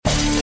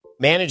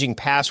Managing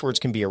passwords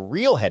can be a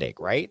real headache,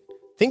 right?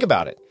 Think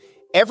about it.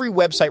 Every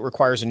website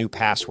requires a new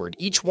password.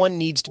 Each one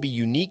needs to be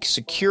unique,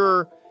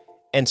 secure,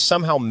 and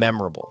somehow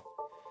memorable.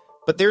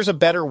 But there's a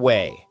better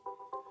way.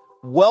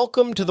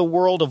 Welcome to the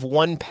world of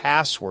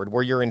 1Password,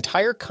 where your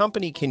entire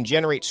company can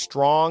generate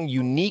strong,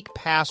 unique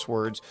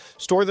passwords,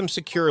 store them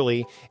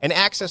securely, and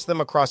access them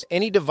across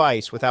any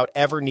device without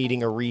ever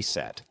needing a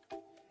reset.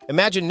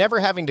 Imagine never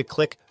having to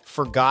click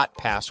Forgot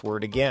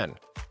Password again.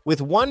 With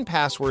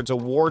 1Password's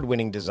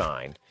award-winning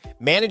design,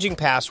 managing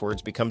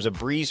passwords becomes a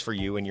breeze for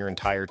you and your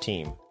entire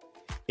team.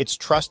 It's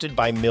trusted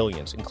by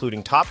millions,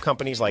 including top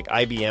companies like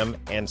IBM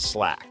and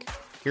Slack.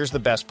 Here's the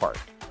best part.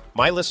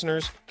 My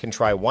listeners can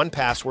try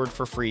 1Password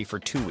for free for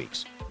 2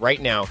 weeks.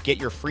 Right now, get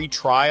your free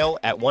trial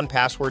at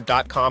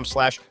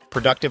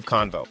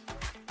onepassword.com/productiveconvo.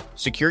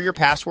 Secure your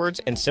passwords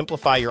and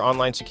simplify your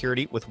online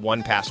security with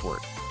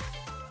 1Password.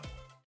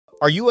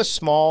 Are you a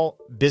small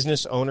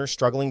business owner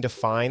struggling to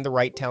find the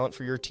right talent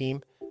for your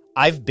team?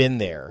 I've been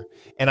there,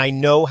 and I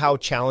know how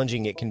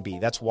challenging it can be.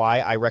 That's why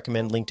I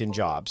recommend LinkedIn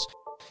Jobs.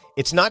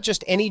 It's not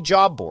just any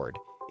job board.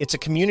 It's a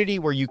community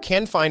where you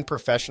can find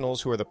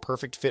professionals who are the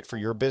perfect fit for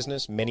your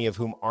business, many of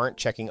whom aren't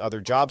checking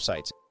other job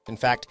sites. In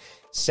fact,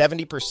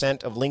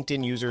 70% of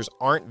LinkedIn users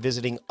aren't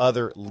visiting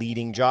other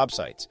leading job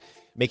sites,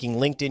 making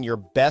LinkedIn your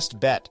best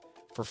bet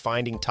for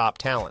finding top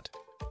talent.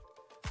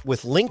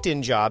 With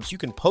LinkedIn Jobs, you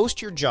can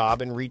post your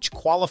job and reach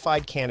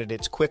qualified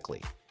candidates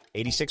quickly.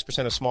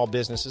 86% of small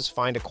businesses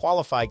find a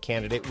qualified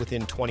candidate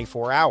within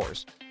 24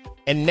 hours.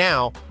 And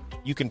now,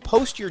 you can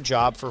post your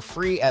job for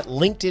free at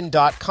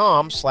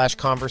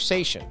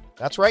linkedin.com/conversation.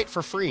 That's right,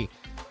 for free.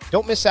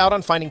 Don't miss out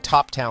on finding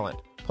top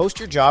talent. Post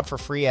your job for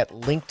free at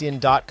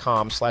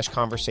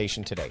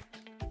linkedin.com/conversation today.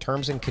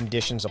 Terms and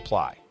conditions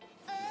apply.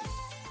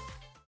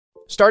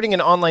 Starting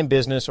an online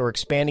business or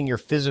expanding your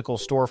physical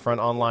storefront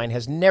online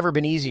has never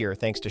been easier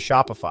thanks to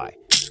Shopify.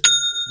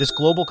 This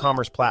global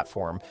commerce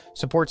platform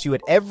supports you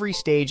at every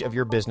stage of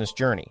your business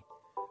journey.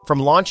 From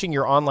launching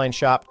your online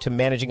shop to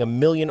managing 1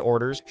 million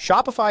orders,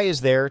 Shopify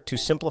is there to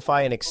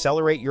simplify and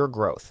accelerate your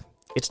growth.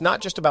 It's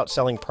not just about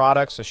selling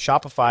products, so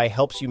Shopify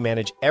helps you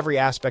manage every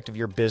aspect of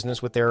your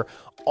business with their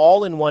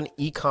all-in-one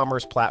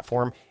e-commerce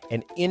platform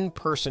and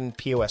in-person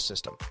POS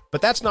system.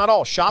 But that's not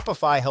all.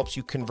 Shopify helps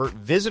you convert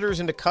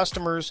visitors into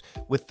customers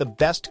with the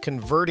best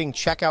converting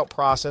checkout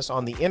process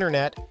on the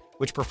internet,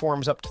 which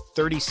performs up to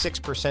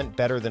 36%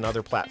 better than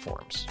other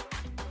platforms.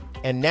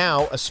 And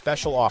now, a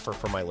special offer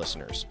for my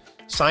listeners.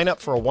 Sign up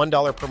for a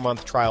 $1 per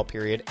month trial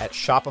period at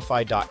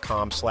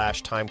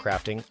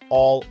shopify.com/timecrafting,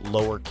 all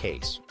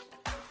lowercase.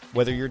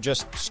 Whether you're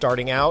just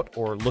starting out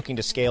or looking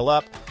to scale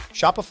up,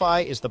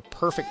 Shopify is the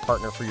perfect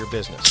partner for your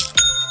business.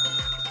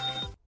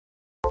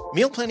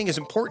 Meal planning is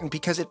important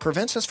because it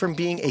prevents us from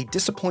being a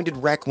disappointed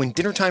wreck when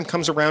dinner time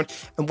comes around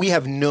and we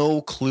have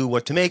no clue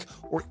what to make,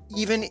 or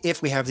even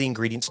if we have the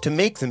ingredients to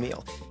make the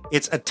meal.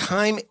 It's a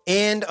time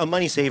and a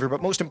money saver,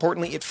 but most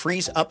importantly, it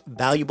frees up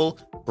valuable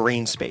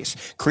brain space.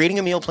 Creating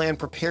a meal plan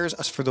prepares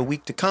us for the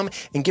week to come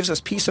and gives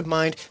us peace of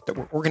mind that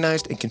we're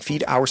organized and can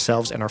feed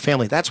ourselves and our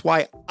family. That's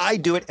why I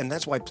do it, and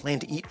that's why Plan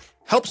to Eat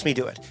helps me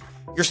do it.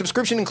 Your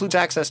subscription includes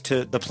access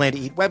to the Plan to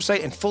Eat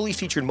website and fully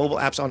featured mobile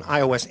apps on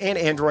iOS and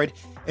Android.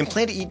 And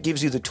Plan to Eat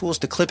gives you the tools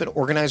to clip and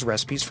organize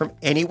recipes from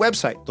any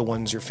website, the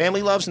ones your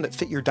family loves and that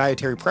fit your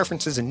dietary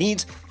preferences and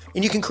needs.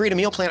 And you can create a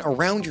meal plan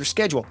around your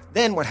schedule.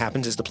 Then what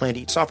happens is the Plan to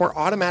Eat software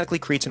automatically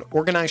creates an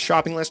organized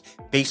shopping list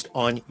based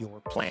on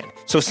your plan.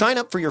 So sign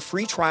up for your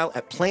free trial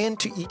at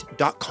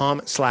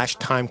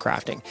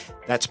plantoeat.com/timecrafting.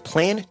 That's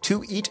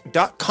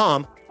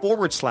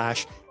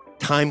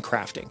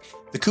plantoeat.com/timecrafting.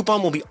 The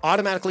coupon will be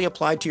automatically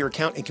applied to your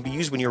account and can be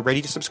used when you're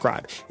ready to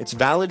subscribe. It's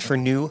valid for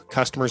new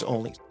customers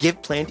only.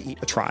 Give Plan to Eat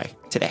a try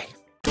today.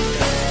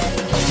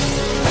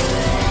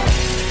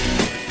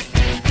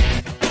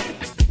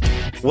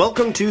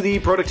 Welcome to the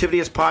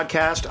Productivityist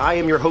Podcast. I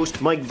am your host,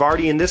 Mike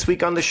Vardy, and this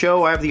week on the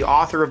show, I have the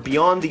author of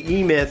Beyond the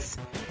E-Myth,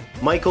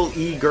 Michael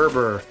E.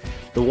 Gerber,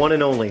 the one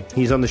and only.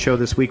 He's on the show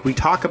this week. We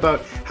talk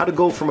about how to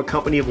go from a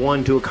company of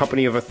one to a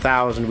company of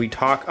 1,000. We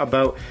talk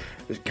about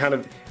kind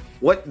of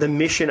what the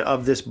mission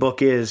of this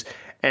book is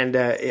and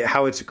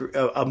how it's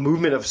a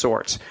movement of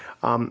sorts.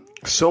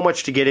 So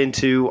much to get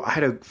into. I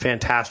had a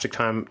fantastic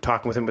time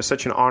talking with him. It was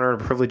such an honor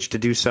and a privilege to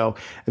do so.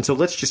 And so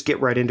let's just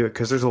get right into it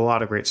because there's a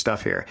lot of great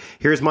stuff here.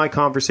 Here's my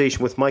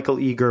conversation with Michael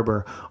E.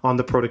 Gerber on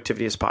the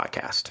Productivityist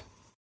Podcast.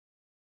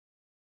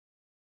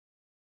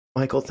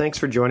 Michael, thanks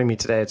for joining me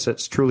today.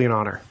 It's truly an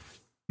honor.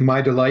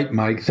 My delight,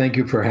 Mike. Thank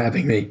you for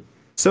having me.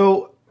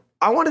 So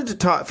I wanted to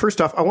talk, first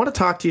off, I want to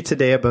talk to you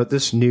today about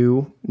this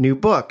new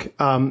book,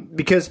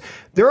 because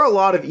there are a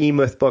lot of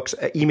E-Myth books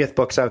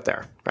out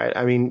there, right?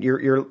 I mean,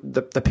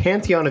 the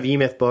pantheon of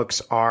E-Myth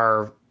books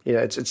are, you know,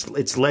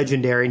 it's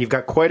legendary, and you've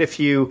got quite a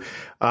few.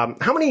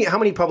 How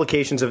many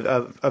publications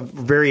of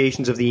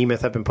variations of the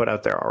E-Myth have been put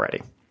out there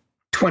already?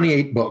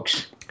 28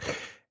 books.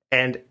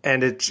 And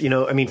it's,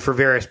 I mean, for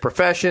various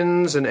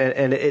professions, and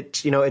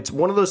it's, it's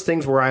one of those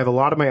things where I have a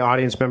lot of my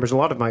audience members, a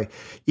lot of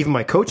even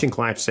my coaching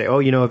clients say, oh,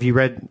 have you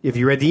read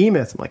the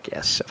E-Myth? I'm like,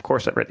 yes, of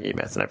course I've read the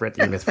E-Myth, and I've read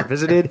the E-Myth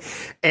Revisited.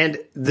 And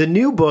the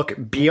new book,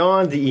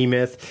 Beyond the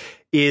E-Myth,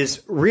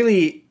 is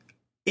really,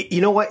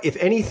 you know what? If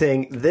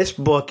anything, this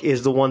book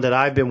is the one that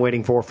I've been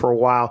waiting for a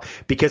while,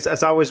 because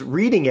as I was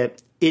reading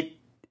it,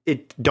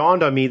 it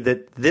dawned on me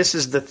that this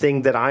is the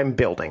thing that I'm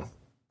building.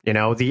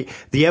 The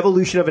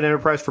evolution of an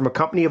enterprise from a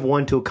company of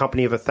one to a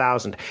company of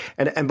 1,000.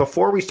 And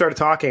before we started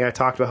talking, I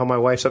talked about how my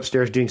wife's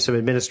upstairs doing some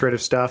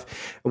administrative stuff.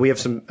 And we have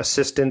some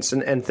assistants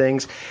and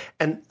things.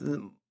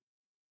 And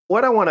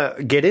what I want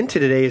to get into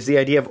today is the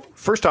idea of,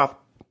 first off,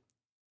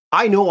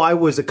 I know I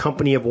was a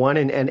company of one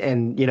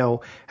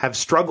and have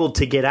struggled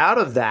to get out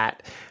of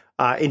that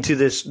into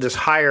this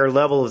higher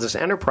level of this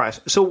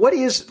enterprise. So what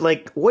is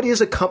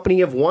a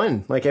company of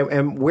one?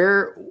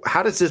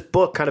 How does this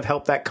book kind of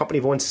help that company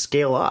of one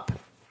scale up?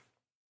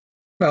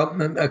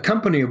 Well, a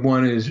company of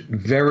one is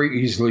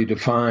very easily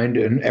defined,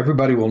 and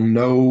everybody will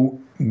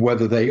know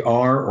whether they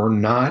are or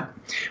not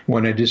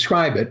when I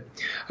describe it.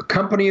 A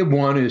company of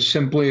one is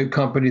simply a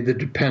company that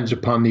depends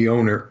upon the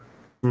owner.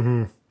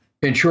 Mm-hmm.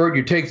 In short,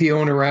 you take the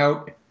owner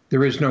out,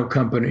 there is no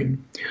company.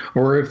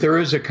 Or if there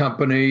is a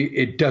company,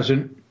 it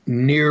doesn't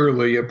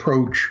nearly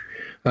approach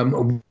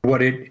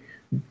what it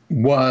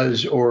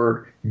was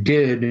or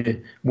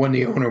did when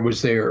the owner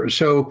was there.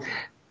 So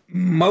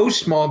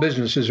most small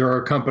businesses are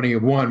a company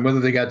of one. Whether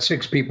they got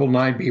 6 people,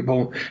 9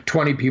 people,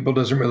 20 people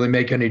doesn't really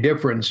make any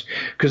difference,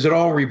 because it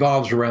all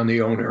revolves around the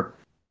owner.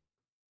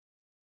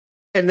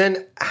 And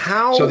then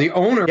how? So the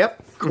owner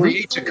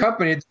creates a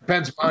company. It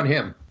depends upon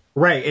him.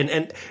 Right.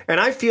 And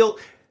I feel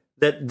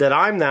that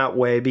I'm that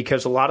way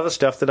because a lot of the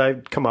stuff that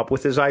I've come up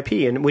with is IP.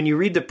 And when you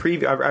read the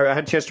preview, I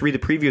had a chance to read the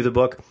preview of the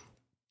book.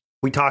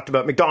 We talked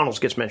about McDonald's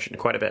gets mentioned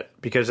quite a bit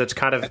because it's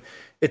kind of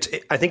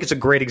I think it's a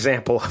great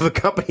example of a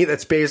company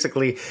that's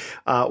basically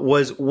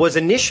was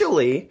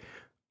initially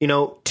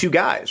 2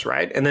 guys,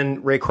 right? And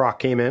then Ray Kroc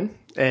came in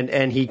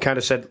and he kind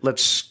of said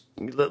let's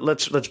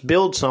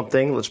build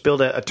something, let's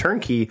build a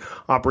turnkey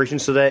operation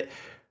so that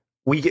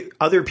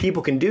other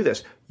people can do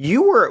this.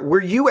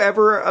 Were you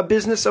ever a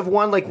business of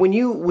one? Like when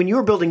you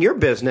were building your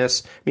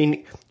business, I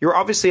mean, you're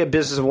obviously a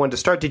business of one to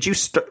start.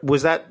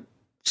 Was that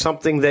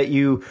something that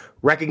you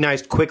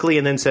recognized quickly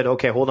and then said,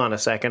 okay, hold on a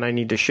second, I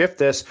need to shift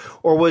this?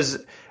 Or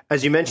was,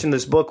 as you mentioned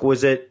this book,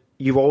 was it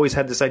you've always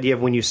had this idea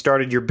of when you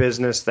started your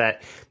business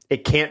that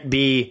it can't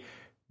be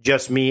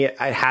just me, it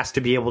has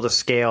to be able to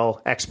scale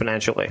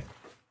exponentially?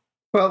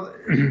 Well,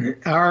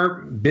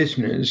 our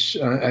business,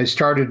 I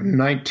started in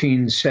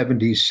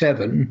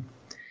 1977.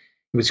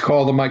 It was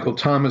called the Michael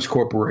Thomas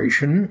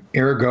Corporation.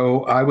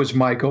 Ergo, I was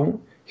Michael,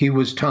 he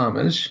was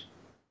Thomas.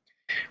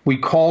 We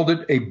called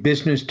it a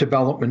business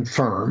development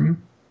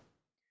firm.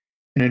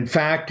 And in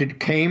fact, it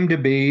came to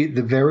be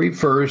the very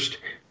first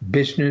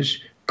business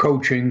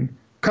coaching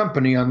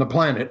company on the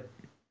planet.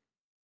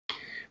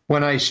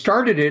 When I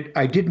started it,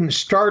 I didn't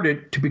start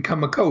it to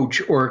become a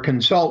coach or a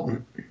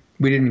consultant.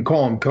 We didn't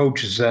call them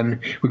coaches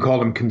then, we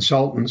called them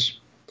consultants.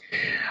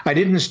 I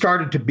didn't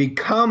start it to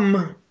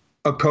become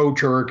a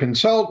coach or a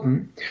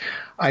consultant.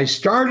 I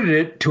started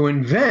it to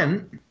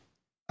invent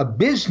a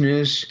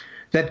business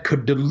that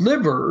could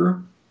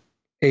deliver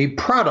a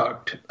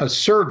product, a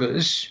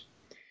service,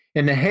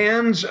 in the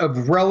hands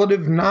of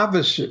relative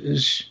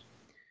novices,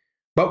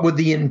 but with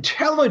the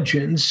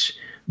intelligence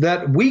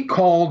that we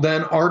call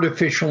then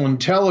artificial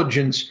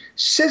intelligence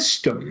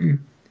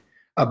system,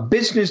 a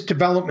business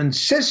development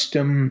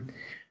system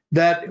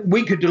that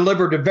we could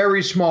deliver to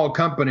very small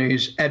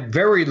companies at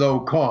very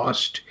low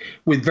cost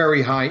with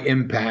very high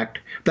impact.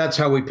 That's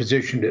how we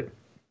positioned it.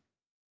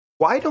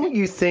 Why don't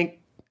you think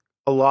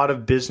a lot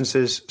of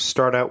businesses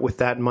start out with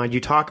that in mind? You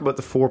talk about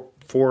the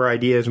four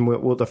ideas and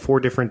the 4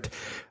 different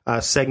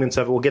segments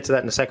of it. We'll get to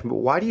that in a second. But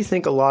why do you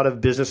think a lot of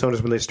business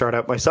owners, when they start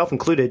out, myself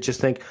included, just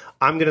think,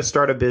 I'm going to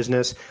start a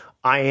business,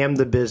 I am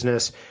the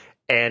business,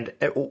 and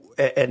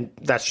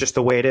that's just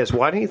the way it is?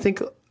 Why don't you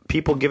think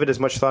people give it as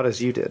much thought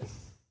as you did?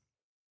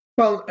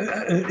 Well,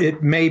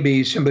 it may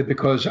be simply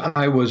because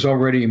I was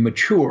already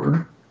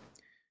mature,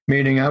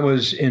 meaning I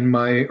was in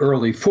my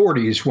early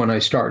 40s when I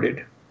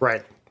started.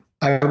 Right.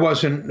 I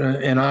wasn't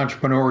an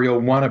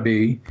entrepreneurial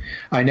wannabe.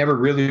 I never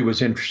really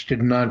was interested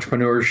in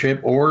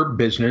entrepreneurship or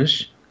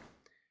business.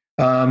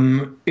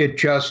 It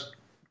just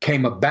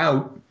came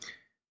about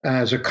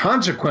as a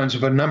consequence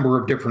of a number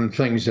of different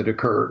things that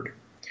occurred.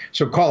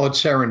 So call it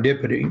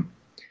serendipity.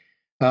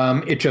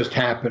 It just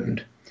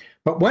happened.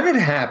 But when it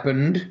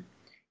happened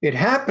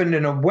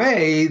in a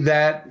way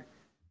that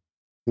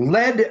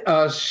led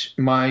us,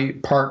 my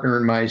partner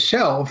and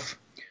myself,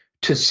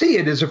 to see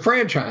it as a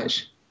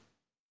franchise.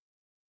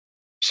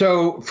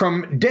 So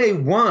from day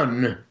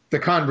one, the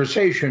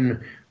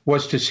conversation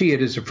was to see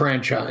it as a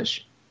franchise.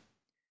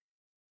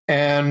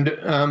 And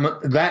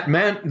that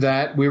meant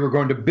that we were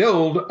going to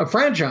build a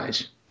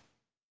franchise,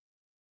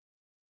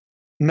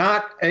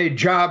 not a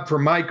job for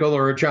Michael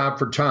or a job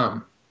for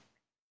Tom.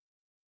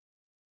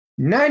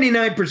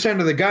 99%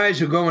 of the guys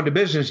who go into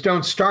business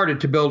don't start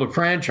it to build a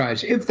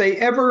franchise. If they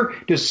ever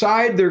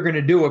decide they're going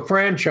to do a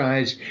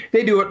franchise,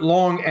 they do it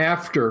long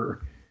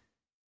after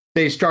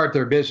they start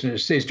their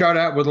business. They start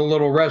out with a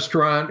little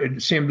restaurant.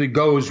 It simply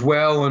goes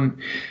well. And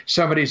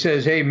somebody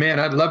says, hey, man,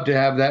 I'd love to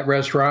have that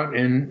restaurant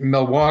in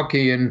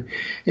Milwaukee. And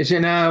they say,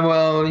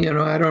 well,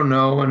 I don't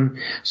know. And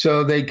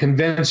so they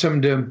convince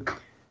them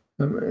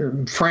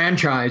to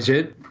franchise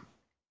it.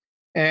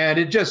 And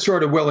it just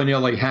sort of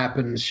willy-nilly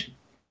happens.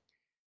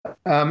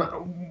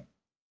 In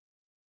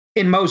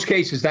most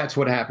cases, that's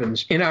what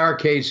happens. In our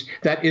case,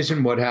 that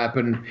isn't what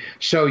happened.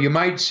 So you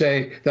might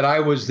say that I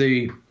was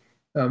the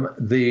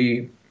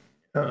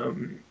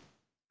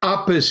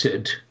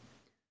opposite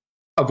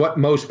of what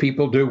most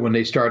people do when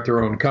they start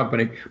their own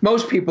company.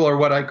 Most people are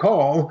what I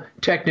call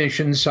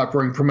technicians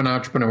suffering from an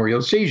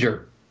entrepreneurial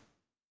seizure,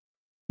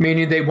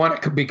 meaning they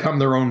want to become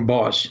their own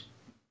boss.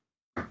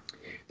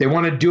 They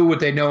want to do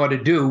what they know how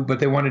to do, but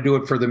they want to do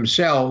it for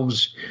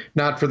themselves,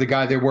 not for the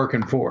guy they're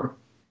working for.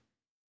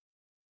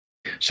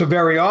 So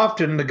very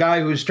often, the guy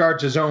who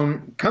starts his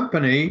own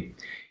company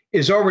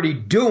is already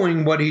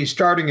doing what he's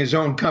starting his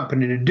own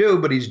company to do,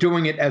 but he's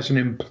doing it as an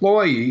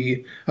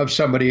employee of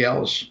somebody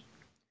else.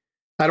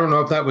 I don't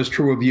know if that was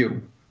true of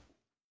you.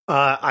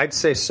 I'd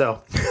say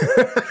so.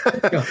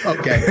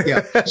 Okay,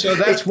 yeah. So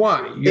that's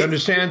why. You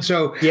understand?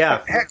 So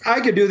yeah,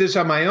 I could do this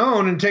on my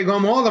own and take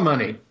home all the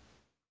money.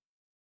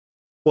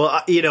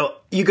 Well,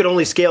 you could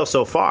only scale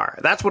so far.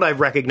 That's what I've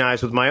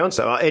recognized with my own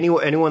stuff.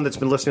 Anyone that's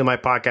been listening to my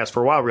podcast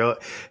for a while really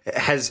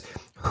has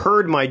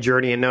heard my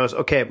journey and knows,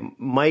 okay,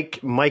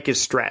 Mike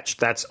is stretched.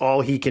 That's all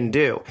he can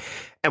do.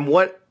 And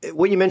what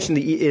you mentioned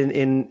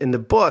in the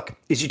book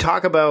is you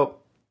talk about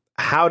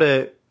how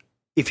to,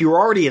 if you're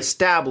already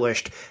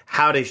established,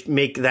 how to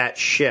make that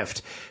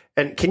shift.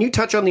 And can you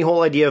touch on the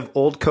whole idea of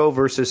old co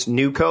versus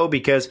new co?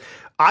 Because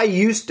I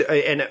used to,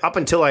 and up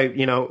until I,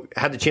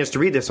 had the chance to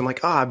read this, I'm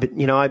like,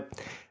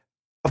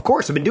 of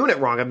course I've been doing it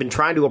wrong. I've been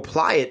trying to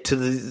apply it to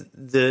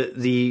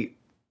the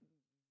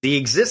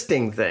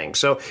existing thing.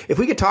 So if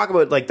we could talk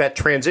about like that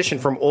transition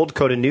from old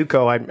co to new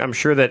co, I'm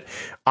sure that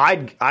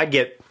I'd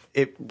get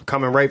it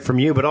coming right from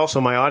you, but also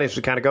my audience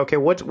would kind of go, okay,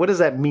 what does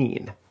that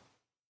mean?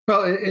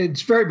 Well,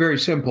 it's very, very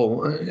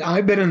simple.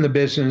 I've been in the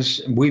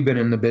business, we've been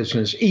in the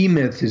business,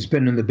 E-Myth has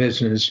been in the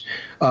business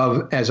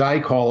of, as I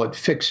call it,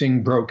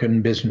 fixing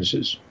broken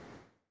businesses.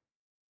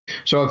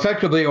 So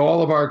effectively,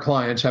 all of our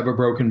clients have a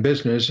broken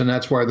business, and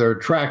that's why they're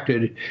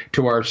attracted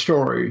to our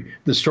story,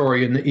 the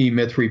story in the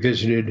E-Myth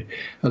Revisited,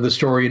 the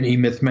story in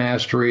E-Myth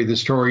Mastery, the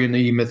story in the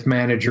E-Myth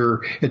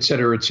Manager, et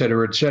cetera, et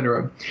cetera, et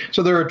cetera.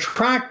 So they're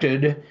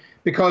attracted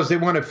because they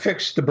want to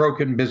fix the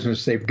broken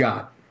business they've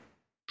got.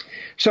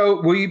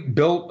 So we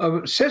built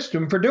a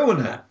system for doing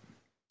that.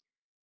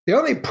 The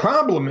only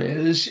problem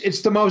is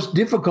it's the most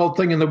difficult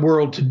thing in the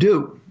world to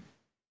do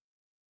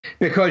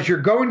because you're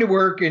going to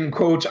work, in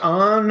quotes,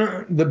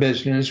 on the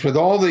business with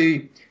all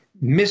the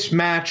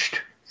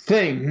mismatched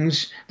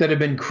things that have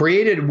been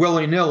created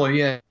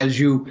willy-nilly as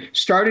you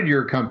started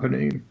your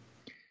company.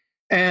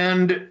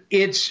 And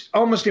it's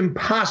almost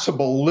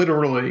impossible,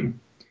 literally,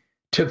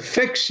 to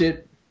fix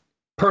it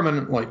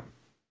permanently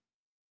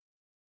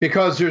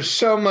because there's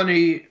so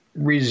many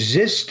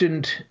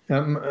resistant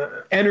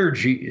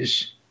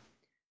energies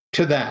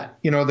to that.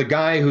 The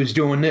guy who's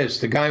doing this,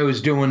 the guy who's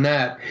doing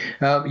that,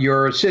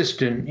 your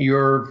assistant,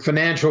 your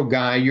financial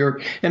guy,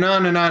 and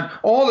on,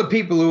 all the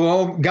people who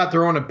all got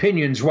their own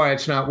opinions why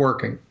it's not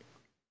working.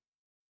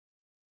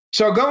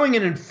 So going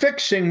in and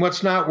fixing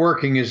what's not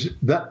working is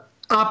the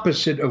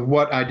opposite of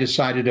what I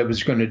decided I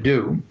was going to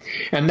do.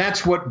 And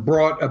that's what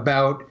brought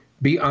about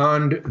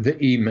Beyond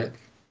the E-Myth.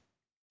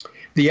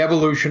 The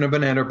evolution of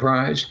an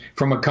enterprise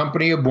from a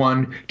company of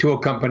one to a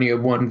company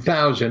of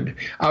 1,000.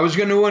 I was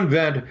going to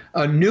invent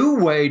a new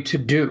way to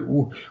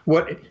do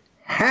what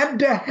had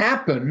to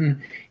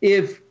happen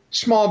if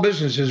small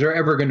businesses are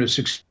ever going to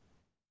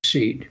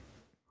succeed.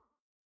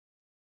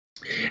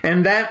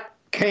 And that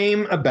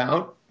came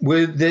about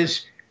with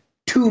this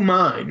two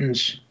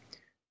minds.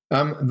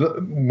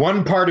 The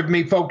one part of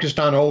me focused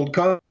on old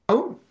co.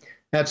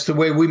 That's the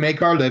way we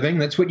make our living.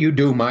 That's what you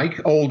do, Mike,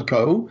 old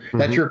co.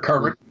 That's your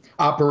current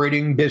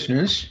operating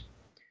business.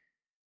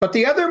 But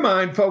the other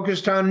mind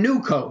focused on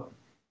new co.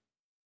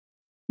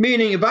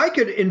 Meaning, if I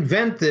could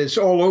invent this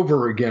all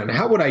over again,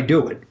 how would I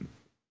do it?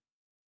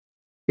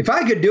 If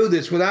I could do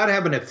this without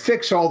having to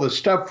fix all the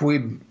stuff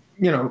we've,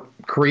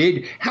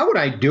 created, how would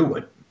I do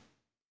it?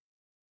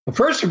 Well,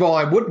 first of all,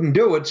 I wouldn't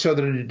do it so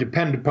that it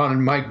depended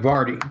upon Mike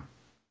Vardy.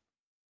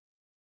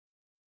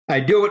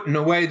 I'd do it in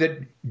a way that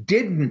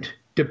didn't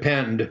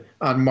depend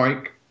on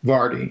Mike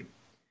Vardy.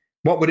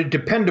 What would it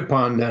depend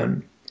upon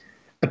then?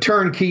 A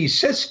turnkey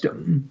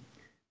system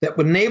that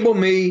would enable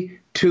me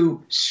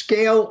to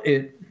scale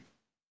it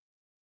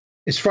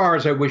as far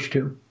as I wish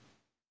to.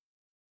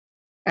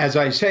 As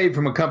I say,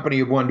 from a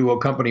company of one to a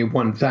company of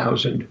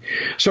 1,000.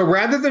 So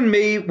rather than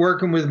me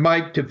working with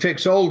Mike to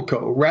fix old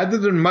co, rather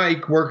than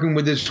Mike working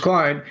with his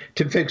client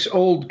to fix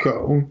old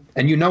co,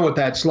 and you know what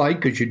that's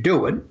like because you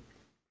do it,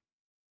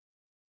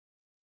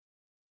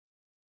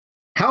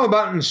 How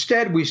about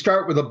instead we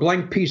start with a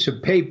blank piece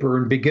of paper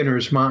in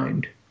beginner's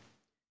mind?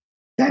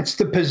 That's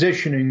the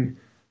positioning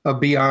of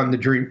Beyond the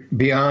Dream,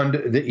 Beyond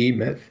the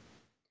E-Myth.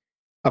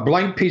 A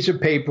blank piece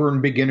of paper in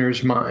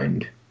beginner's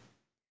mind.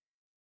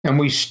 And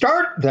we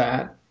start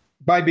that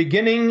by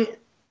beginning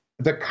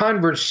the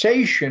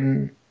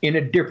conversation in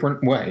a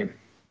different way.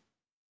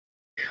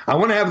 I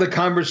want to have the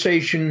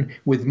conversation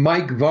with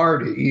Mike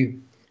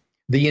Vardy,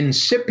 the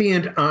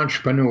incipient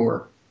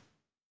entrepreneur.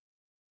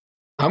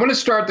 I'm going to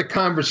start the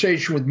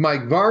conversation with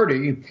Mike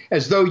Vardy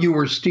as though you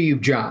were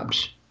Steve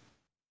Jobs.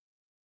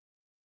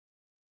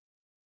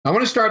 I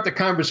want to start the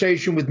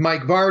conversation with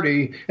Mike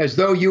Vardy as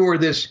though you were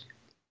this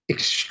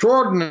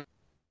extraordinarily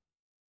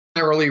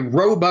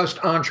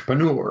robust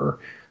entrepreneur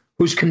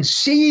who's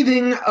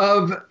conceiving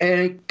of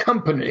a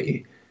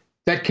company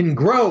that can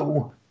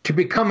grow to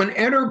become an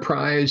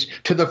enterprise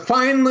to the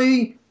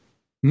finally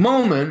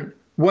moment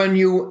when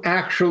you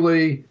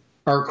actually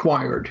are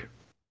acquired.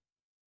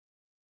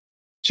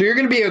 So you're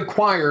going to be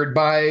acquired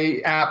by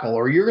Apple,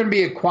 or you're going to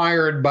be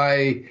acquired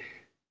by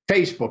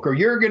Facebook, or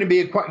you're going to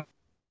be acquired.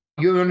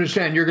 You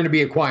understand, you're going to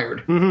be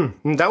acquired.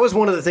 Mm-hmm. That was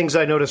one of the things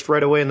I noticed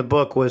right away in the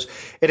book was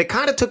it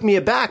kind of took me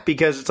aback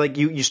because it's like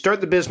you start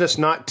the business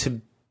not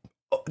to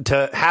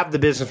have the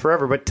business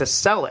forever, but to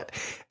sell it.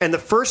 And the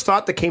first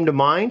thought that came to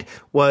mind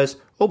was,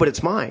 oh, but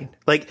it's mine.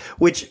 Like,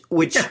 which,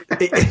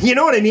 you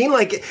know what I mean?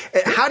 Like,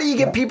 how do you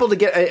get people to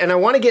get, and I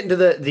want to get into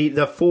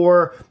the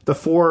four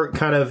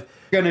kind of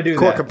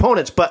core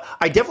components, but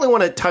I definitely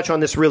want to touch on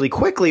this really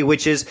quickly,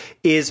 which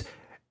is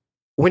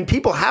when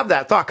people have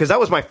that thought, because that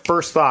was my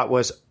first thought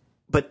was,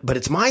 but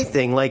it's my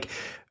thing. Like,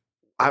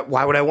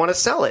 why would I want to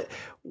sell it?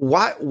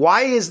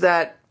 Why is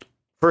that?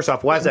 First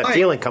off, why does that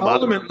feeling come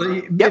up?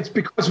 Ultimately, it's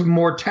because of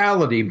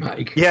mortality,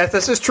 Mike. Yes,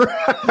 this is true.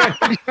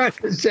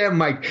 Sam,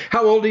 Mike,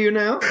 how old are you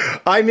now?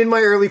 I'm in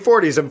my early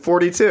 40s. I'm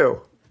 42.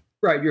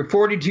 Right, you're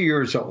 42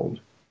 years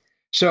old.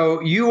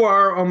 So you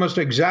are almost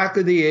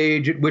exactly the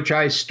age at which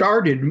I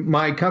started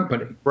my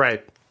company.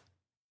 Right.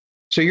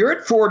 So you're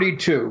at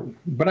 42,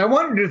 but I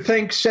wanted to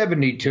think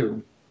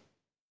 72.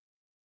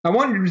 I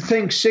wanted to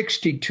think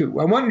 62.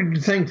 I wanted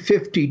to think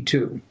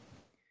 52.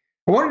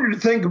 I wanted to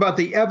think about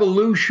the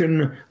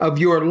evolution of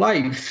your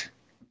life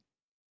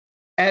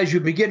as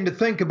you begin to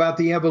think about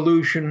the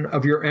evolution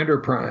of your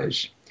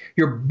enterprise.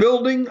 You're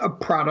building a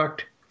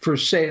product for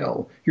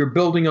sale. You're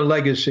building a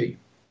legacy.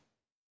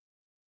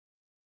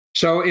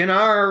 So in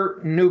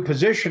our new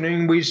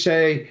positioning, we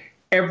say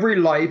every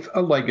life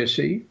a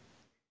legacy,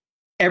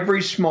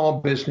 every small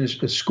business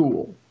a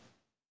school.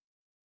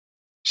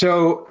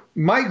 So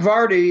Mike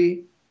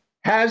Vardy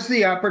has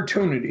the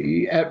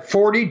opportunity at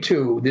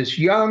 42, this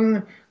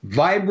young,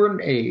 vibrant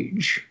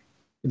age,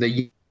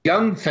 the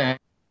young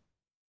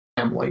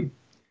family,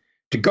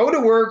 to go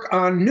to work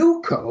on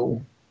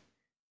NewCo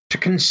to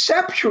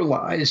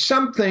conceptualize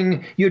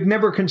something you'd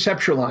never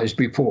conceptualized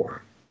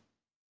before.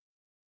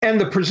 And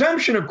the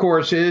presumption, of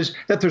course, is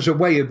that there's a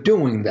way of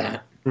doing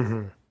that.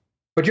 Mm-hmm.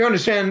 But you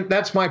understand,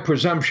 that's my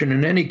presumption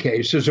in any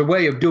case. There's a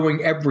way of doing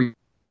everything.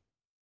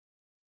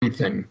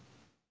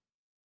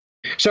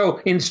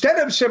 So instead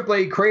of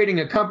simply creating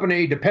a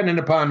company dependent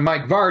upon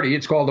Mike Vardy,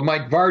 it's called the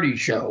Mike Vardy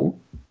Show.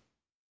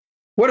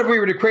 What if we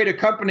were to create a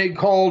company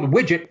called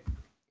Widget,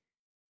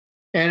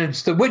 and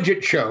it's the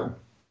Widget Show?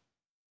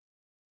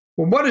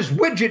 Well, what does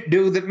Widget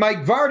do that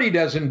Mike Vardy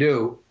doesn't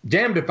do?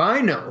 Damned if I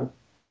know.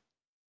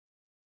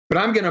 But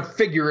I'm going to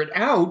figure it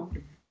out.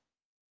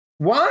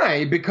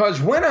 Why?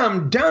 Because when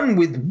I'm done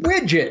with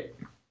Widget,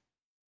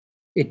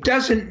 it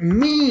doesn't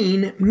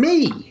mean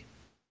me.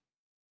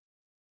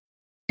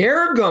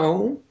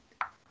 Ergo,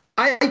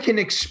 I can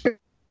expand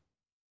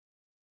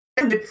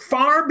it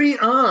far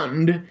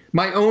beyond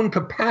my own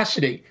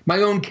capacity, my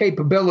own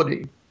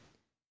capability,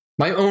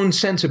 my own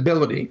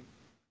sensibility.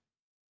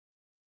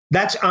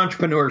 That's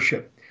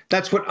entrepreneurship.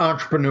 That's what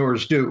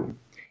entrepreneurs do.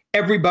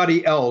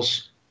 Everybody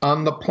else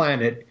on the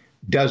planet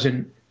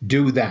doesn't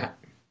do that.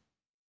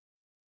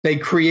 They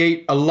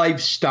create a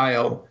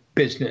lifestyle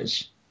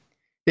business.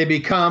 They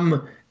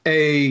become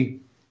a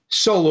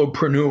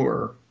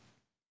solopreneur.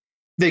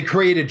 They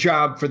create a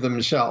job for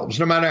themselves,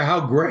 no matter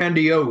how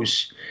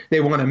grandiose they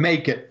want to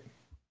make it.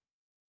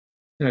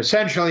 And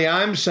essentially,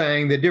 I'm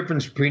saying the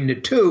difference between the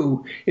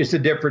two is the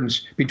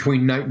difference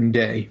between night and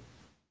day.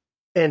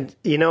 And,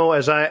 you know,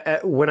 as I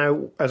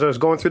was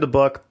going through the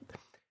book,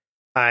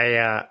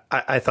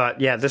 I thought,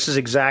 yeah, this is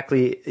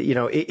exactly, you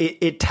know,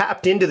 it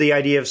tapped into the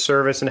idea of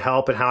service and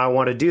help and how I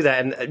want to do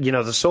that. And, you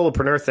know, the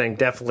solopreneur thing,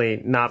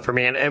 definitely not for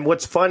me. And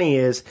what's funny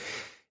is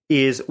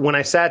when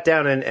I sat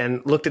down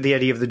and looked at the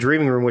idea of the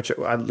dreaming room, which,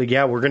 we're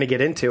going to get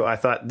into, I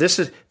thought this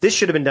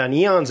should have been done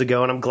eons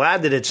ago. And I'm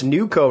glad that it's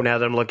NewCo now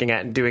that I'm looking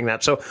at and doing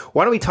that. So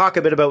why don't we talk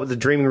a bit about what the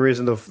dreaming room is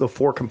and the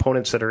four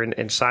components that are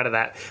inside of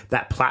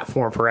that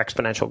platform for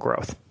exponential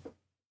growth?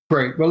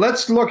 Great. Well,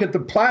 let's look at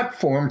the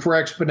platform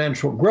for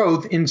exponential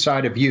growth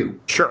inside of you.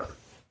 Sure.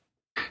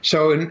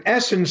 So in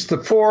essence, the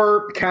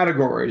four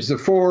categories, the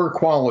four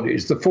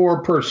qualities, the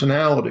four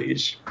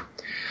personalities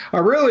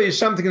are really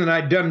something that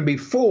I'd done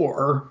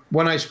before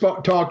when I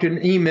talked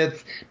in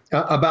E-Myth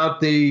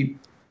about the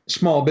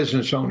small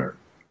business owner.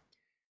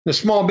 The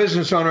small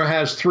business owner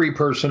has three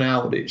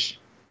personalities: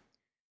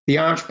 the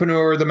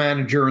entrepreneur, the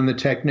manager, and the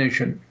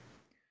technician.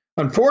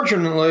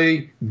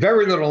 Unfortunately,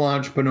 very little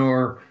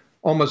entrepreneur,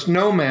 almost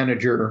no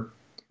manager,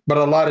 but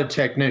a lot of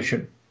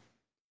technician.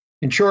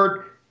 In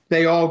short,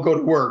 they all go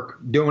to work,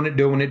 doing it,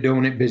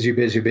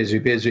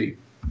 busy.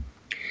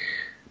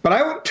 But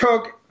I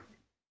took,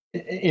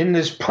 in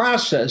this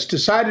process,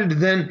 decided to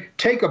then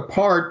take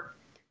apart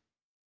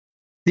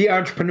the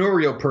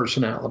entrepreneurial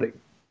personality.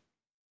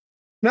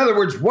 In other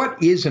words,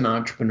 what is an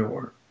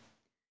entrepreneur?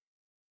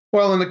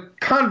 Well, in the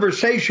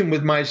conversation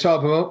with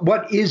myself about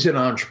what is an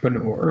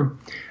entrepreneur,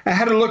 I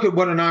had to look at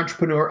what an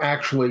entrepreneur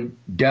actually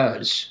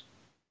does.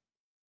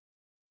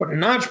 What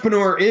an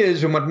entrepreneur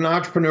is and what an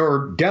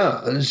entrepreneur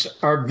does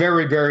are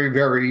very, very,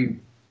 very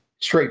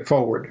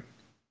straightforward.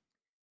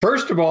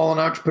 First of all, an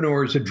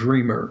entrepreneur is a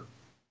dreamer.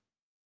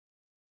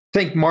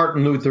 Think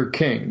Martin Luther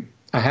King.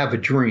 I have a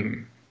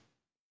dream.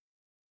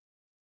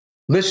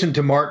 Listen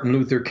to Martin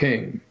Luther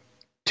King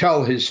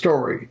tell his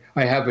story.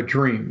 I have a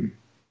dream.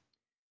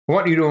 I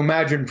want you to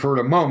imagine for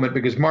a moment,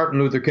 because Martin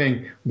Luther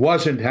King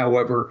wasn't,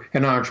 however,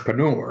 an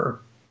entrepreneur.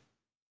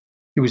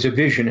 He was a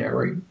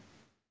visionary.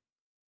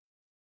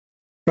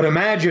 But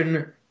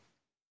imagine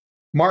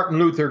Martin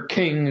Luther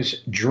King's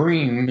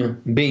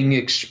dream being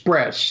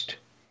expressed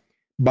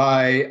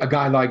by a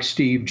guy like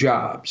Steve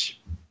Jobs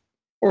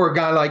or a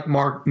guy like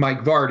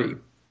Mike Vardy.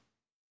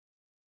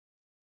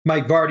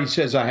 Mike Vardy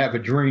says, I have a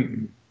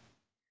dream.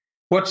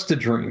 What's the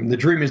dream? The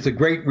dream is the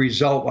great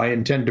result I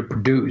intend to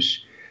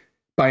produce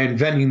by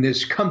inventing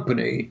this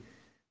company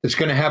that's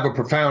going to have a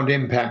profound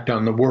impact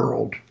on the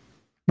world.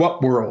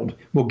 What world?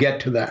 We'll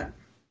get to that.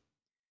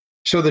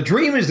 So the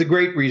dream is the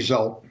great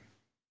result.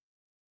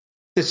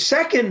 The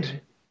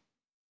second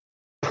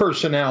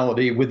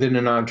personality within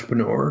an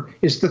entrepreneur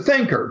is the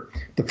thinker.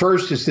 The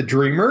first is the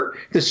dreamer.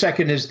 The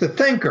second is the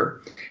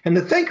thinker. And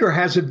the thinker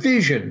has a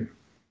vision.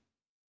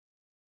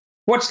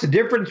 What's the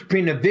difference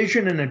between a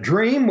vision and a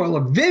dream? Well,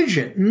 a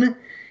vision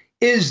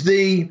is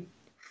the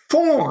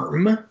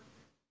form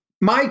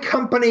my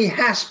company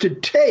has to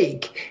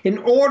take in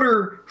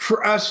order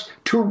for us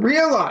to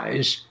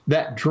realize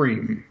that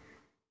dream.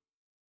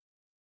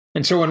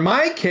 And so in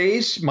my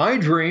case, my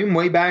dream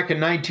way back in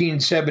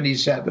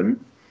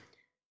 1977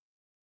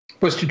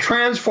 was to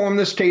transform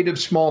the state of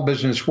small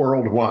business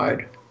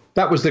worldwide.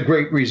 That was the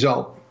great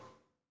result.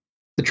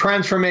 The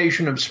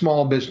transformation of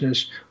small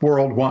business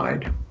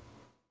worldwide.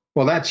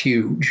 Well, that's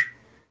huge.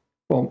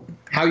 Well,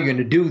 how are you going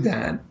to do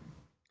that?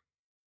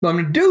 Well, I'm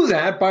going to do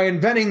that by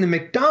inventing the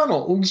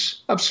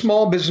McDonald's of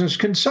small business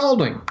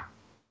consulting.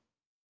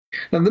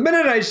 Now, the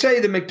minute I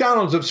say the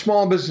McDonald's of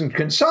small business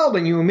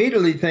consulting, you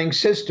immediately think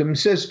system.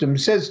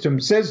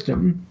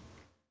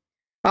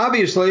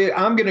 Obviously,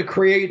 I'm going to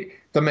create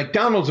the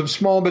McDonald's of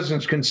small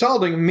business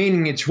consulting,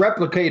 meaning it's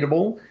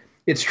replicatable,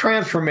 it's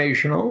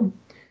transformational,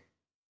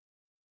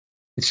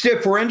 it's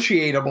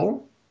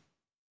differentiatable.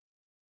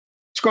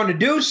 It's going to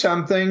do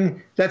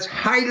something that's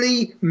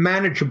highly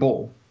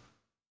manageable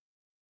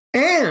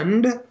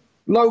and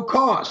low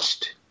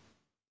cost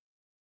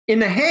in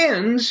the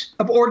hands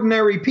of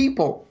ordinary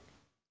people,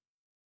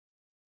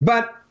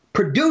 but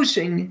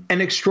producing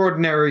an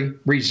extraordinary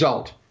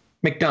result.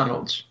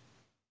 McDonald's.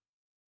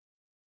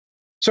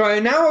 So I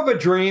now have a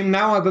dream,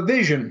 now I have a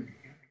vision,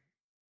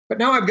 but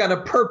now I've got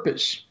a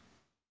purpose.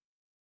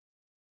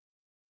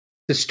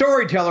 The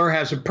storyteller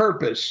has a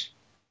purpose.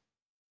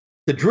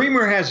 The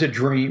dreamer has a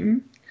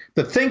dream.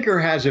 The thinker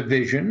has a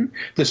vision.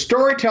 The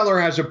storyteller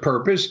has a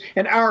purpose.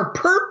 And our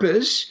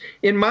purpose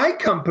in my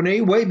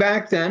company way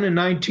back then in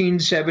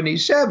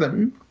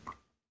 1977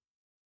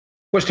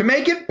 was to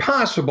make it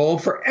possible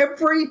for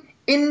every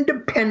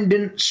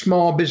independent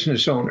small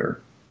business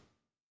owner,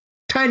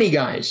 tiny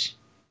guys,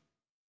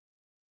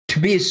 to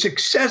be as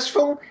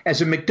successful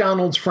as a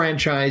McDonald's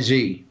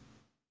franchisee.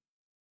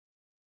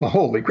 Well,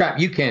 holy crap,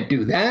 you can't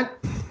do that.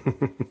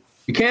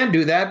 You can't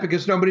do that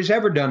because nobody's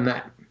ever done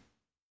that.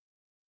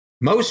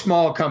 Most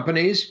small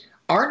companies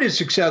aren't as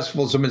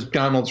successful as a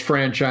McDonald's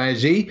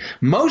franchisee.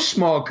 Most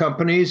small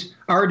companies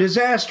are a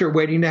disaster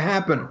waiting to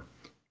happen.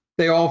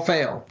 They all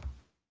fail.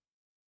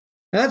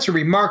 Now, that's a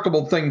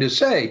remarkable thing to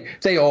say.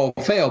 They all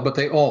fail, but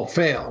they all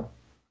fail.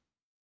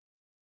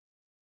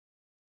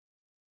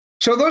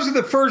 So those are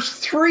the first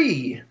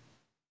three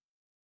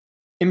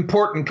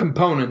important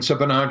components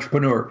of an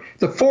entrepreneur.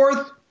 The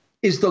fourth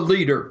is the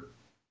leader.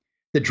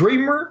 The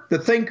dreamer, the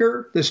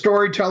thinker, the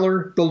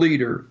storyteller, the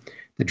leader.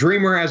 The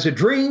dreamer has a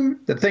dream,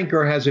 the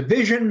thinker has a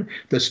vision,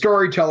 the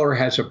storyteller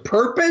has a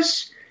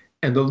purpose,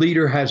 and the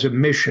leader has a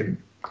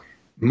mission.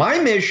 My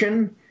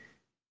mission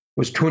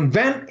was to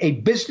invent a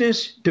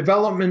business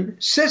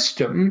development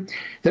system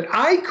that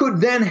I could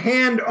then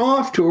hand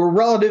off to a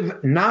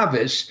relative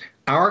novice,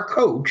 our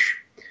coach,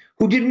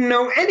 who didn't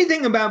know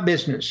anything about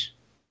business.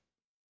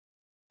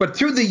 But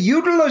through the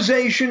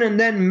utilization and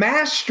then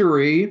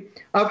mastery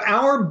of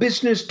our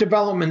business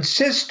development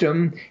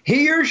system,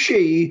 he or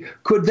she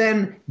could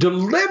then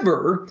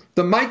deliver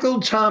the Michael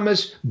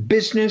Thomas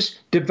Business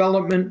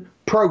Development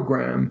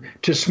Program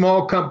to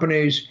small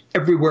companies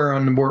everywhere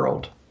in the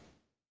world.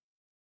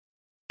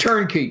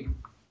 Turnkey.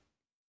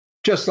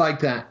 Just like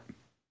that.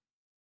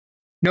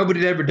 Nobody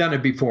had ever done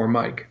it before,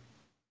 Mike.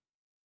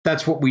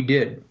 That's what we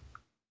did.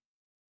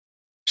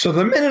 So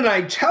the minute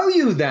I tell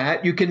you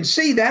that, you can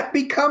see that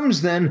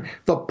becomes then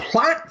the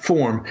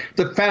platform,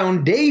 the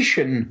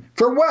foundation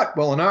for what?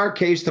 Well, in our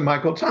case, the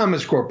Michael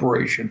Thomas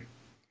Corporation.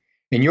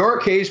 In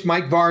your case,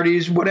 Mike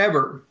Vardy's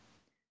whatever.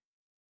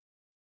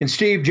 In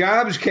Steve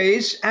Jobs'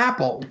 case,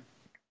 Apple.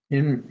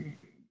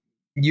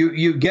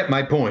 You get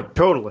my point.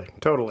 Totally.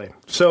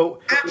 So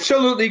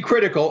absolutely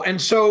critical. And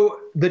so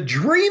the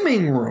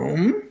dreaming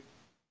room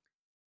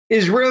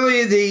is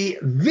really the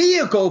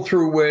vehicle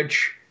through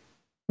which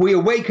we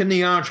awaken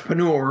the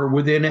entrepreneur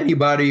within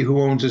anybody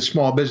who owns a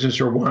small business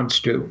or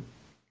wants to.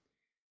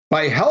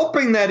 By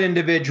helping that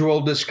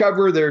individual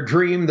discover their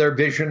dream, their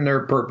vision,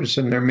 their purpose,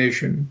 and their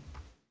mission,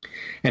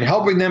 and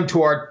helping them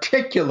to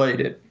articulate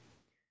it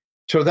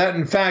so that,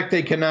 in fact,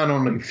 they can not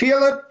only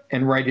feel it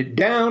and write it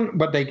down,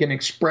 but they can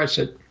express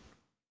it.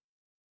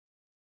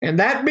 And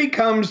that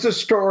becomes the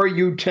story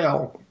you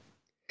tell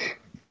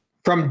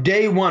from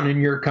day one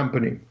in your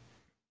company.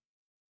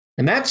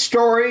 And that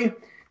story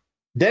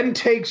then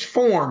takes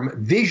form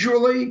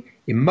visually,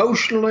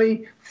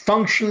 emotionally,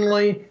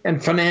 functionally,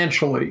 and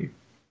financially.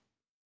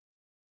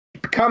 To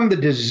become the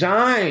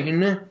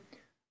design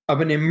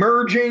of an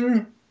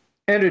emerging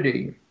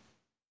entity.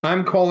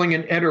 I'm calling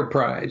an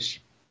enterprise.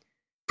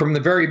 From the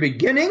very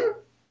beginning,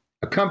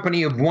 a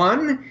company of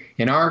one.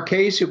 In our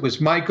case, it was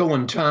Michael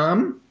and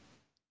Tom.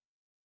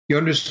 You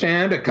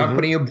understand? A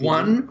company of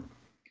one.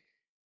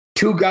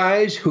 Two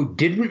guys who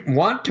didn't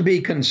want to be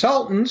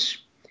consultants.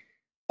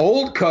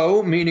 Old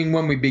co, meaning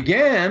when we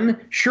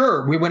began,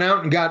 sure, we went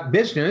out and got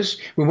business.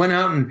 We went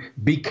out and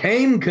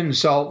became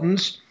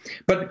consultants.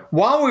 But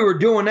while we were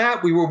doing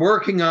that, we were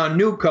working on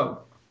new co.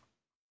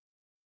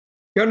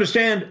 You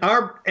understand?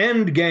 Our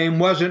end game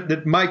wasn't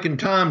that Mike and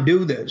Tom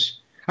do this.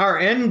 Our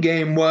end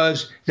game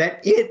was that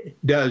it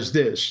does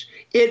this.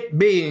 It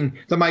being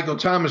the Michael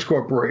Thomas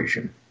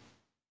Corporation.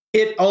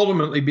 It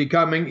ultimately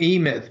becoming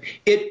eMyth.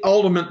 It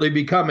ultimately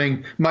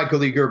becoming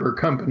Michael E. Gerber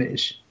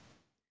Companies.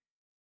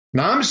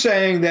 Now, I'm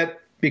saying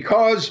that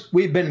because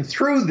we've been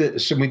through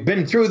this, and we've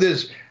been through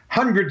this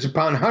hundreds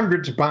upon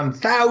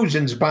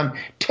thousands upon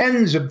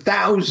tens of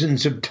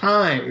thousands of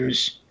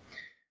times,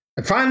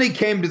 I finally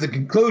came to the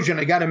conclusion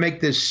I got to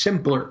make this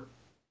simpler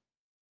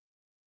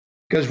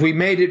because we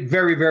made it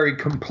very, very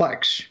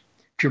complex.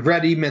 If you've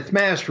read eMyth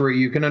Mastery,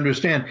 you can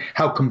understand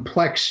how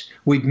complex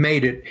we've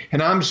made it.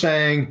 And I'm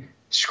saying,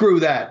 screw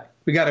that.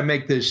 We got to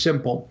make this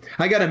simple.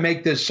 I got to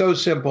make this so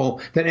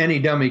simple that any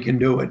dummy can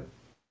do it.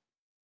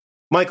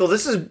 Michael,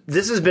 this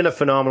has been a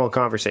phenomenal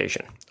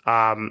conversation.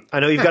 I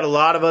know you've got a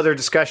lot of other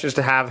discussions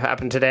to have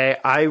happen today.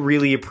 I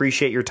really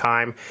appreciate your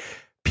time.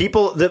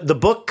 People, the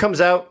book comes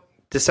out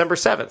December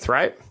 7th,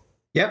 right?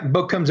 Yep, the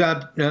book comes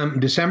out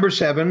December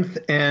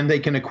 7th, and they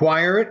can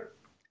acquire it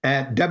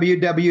at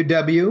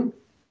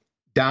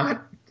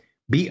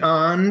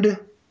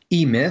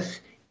www.beyondemyth,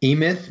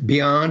 eMyth,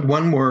 beyond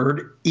one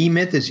word,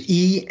 eMyth is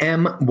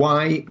EMYTH.com,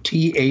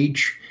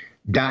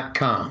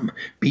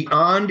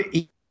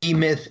 beyondemyth.com.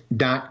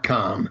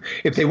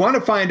 If they want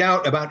to find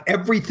out about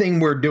everything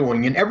we're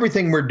doing, and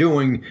everything we're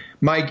doing,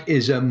 Mike,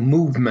 is a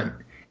movement.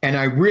 And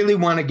I really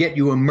want to get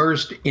you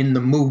immersed in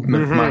the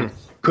movement, Mike,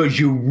 because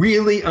you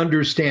really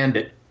understand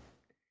it.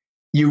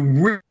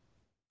 You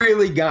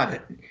really got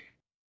it.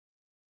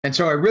 And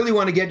so I really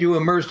want to get you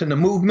immersed in the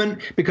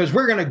movement because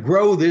we're going to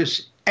grow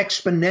this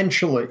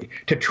exponentially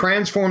to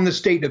transform the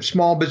state of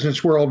small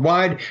business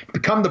worldwide,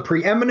 become the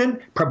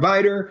preeminent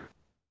provider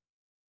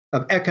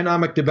of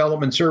economic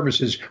development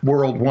services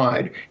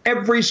worldwide.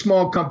 Every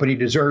small company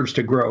deserves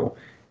to grow.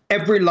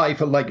 Every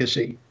life a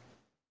legacy.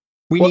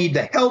 We need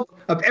the help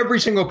of every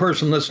single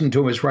person listening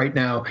to us right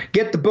now.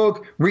 Get the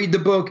book, read the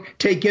book,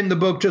 take in the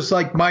book just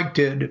like Mike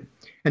did.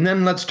 And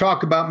then let's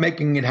talk about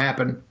making it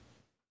happen.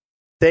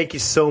 Thank you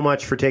so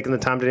much for taking the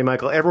time today,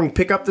 Michael. Everyone,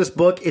 pick up this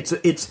book. It's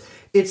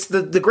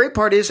the great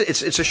part is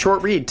it's a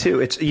short read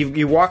too. It's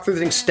you walk through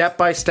things step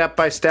by step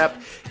by step.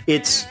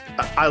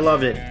 I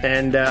loved it,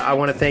 and I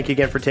want to thank you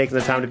again for taking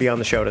the time to be on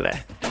the show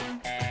today.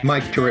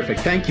 Mike, terrific.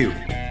 Thank you.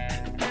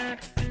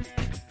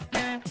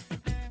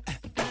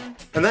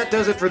 And that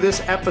does it for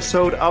this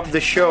episode of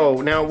the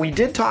show. Now, we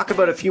did talk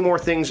about a few more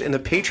things in the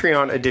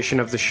Patreon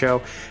edition of the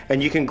show,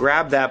 and you can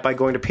grab that by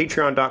going to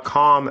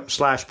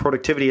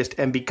patreon.com/productivityist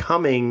and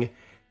becoming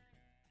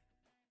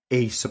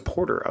a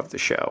supporter of the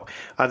show.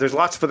 There's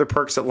lots of other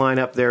perks that line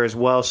up there as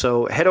well,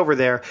 so head over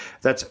there.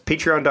 That's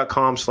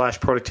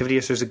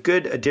patreon.com/productivityist. There's a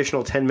good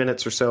additional 10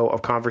 minutes or so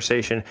of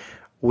conversation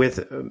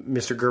with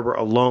Mr. Gerber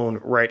alone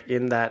right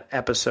in that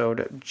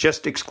episode,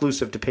 just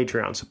exclusive to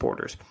Patreon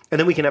supporters. And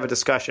then we can have a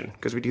discussion,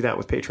 because we do that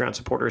with Patreon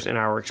supporters in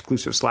our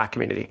exclusive Slack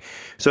community.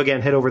 So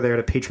again, head over there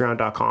to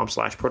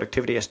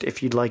patreon.com/productivityist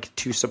if you'd like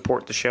to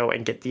support the show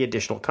and get the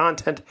additional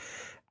content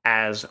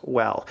as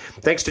well.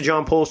 Thanks to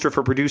John Polster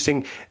for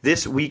producing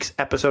this week's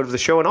episode of the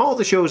show and all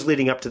the shows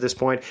leading up to this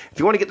point. If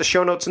you want to get the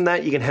show notes in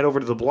that, you can head over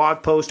to the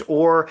blog post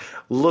or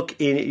look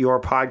in your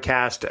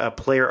podcast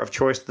player of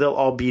choice. They'll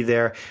all be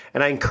there.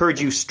 And I encourage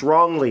you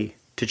strongly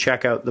to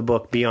check out the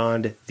book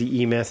Beyond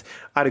the E-Myth.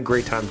 I had a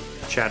great time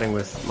chatting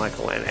with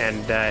Michael,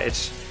 and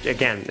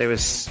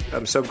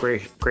I'm so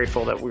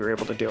grateful that we were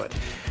able to do it.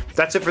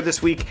 That's it for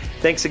this week.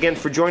 Thanks again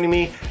for joining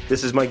me.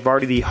 This is Mike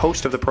Vardy, the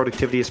host of the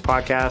Productivityist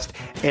podcast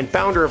and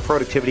founder of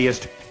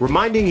Productivityist,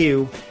 reminding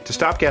you to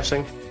stop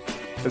guessing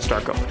and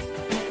start going.